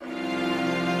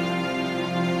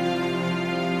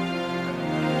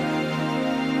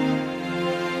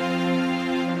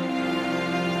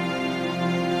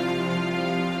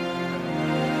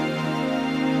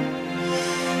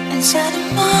inside a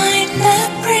mind that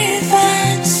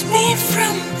prevents me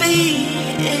from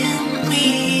being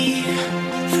me.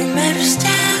 From every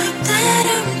step that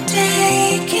I'm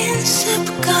taking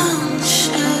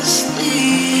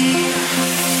subconsciously,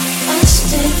 I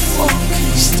stay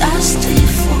focused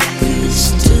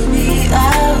to be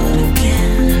out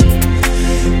again.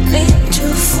 Need to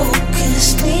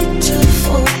focus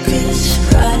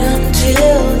right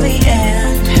until the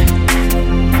end.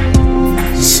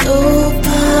 So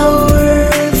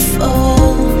powerful,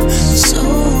 so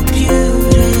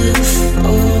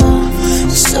beautiful,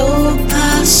 so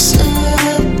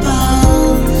possible,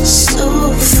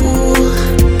 so full.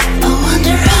 I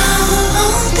wonder how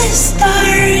all these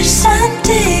stars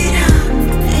ended up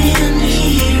in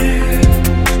here.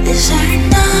 Is there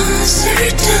another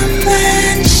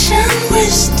dimension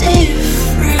with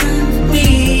different me?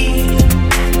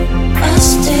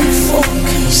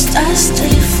 I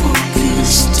stay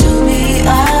focused to be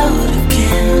out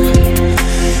again.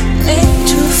 Need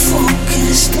to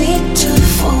focus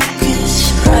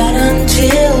right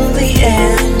until the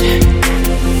end.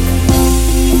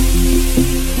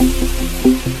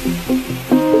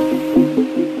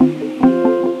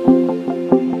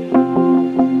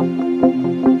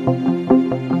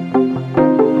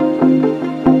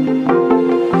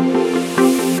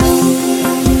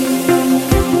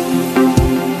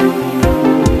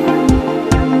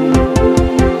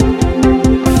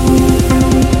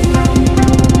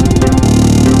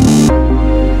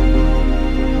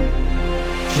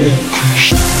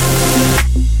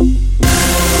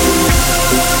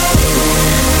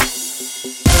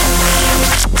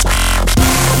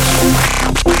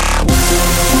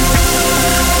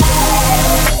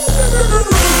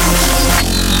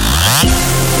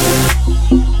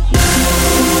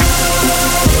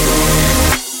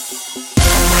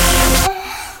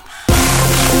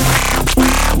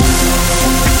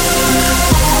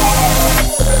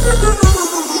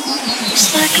 It's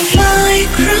like a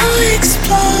micro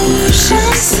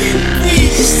explosion.